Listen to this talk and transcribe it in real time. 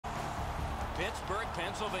Pittsburgh,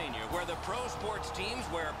 Pennsylvania, where the pro sports teams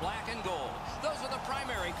wear black and gold. Those are the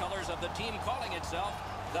primary colors of the team calling itself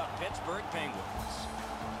the Pittsburgh Penguins.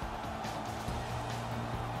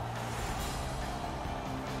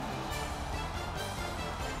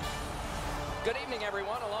 Good evening,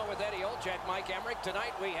 everyone. Along with Eddie Olczyk, Mike Emmerich.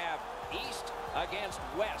 Tonight we have East against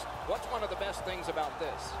West. What's one of the best things about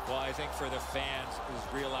this? Well, I think for the fans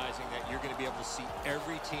is realizing that you're going to be able to see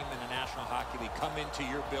every team in the National Hockey League come into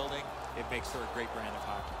your building. It makes for a great brand of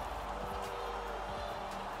hockey.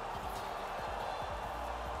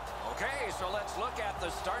 Okay, so let's look at the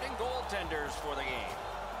starting goaltenders for the game.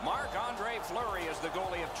 Marc-Andre Fleury is the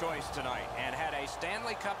goalie of choice tonight and had a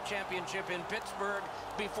Stanley Cup championship in Pittsburgh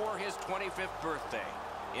before his 25th birthday.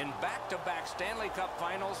 In back-to-back Stanley Cup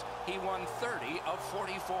finals, he won 30 of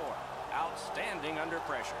 44. Outstanding under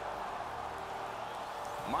pressure.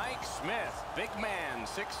 Mike Smith, big man,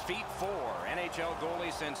 6'4", NHL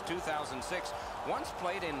goalie since 2006. Once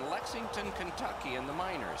played in Lexington, Kentucky in the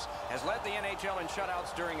minors. Has led the NHL in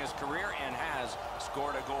shutouts during his career and has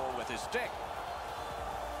scored a goal with his stick.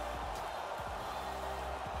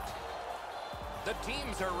 The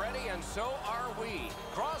teams are ready, and so are we.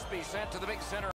 Crosby sent to the big center.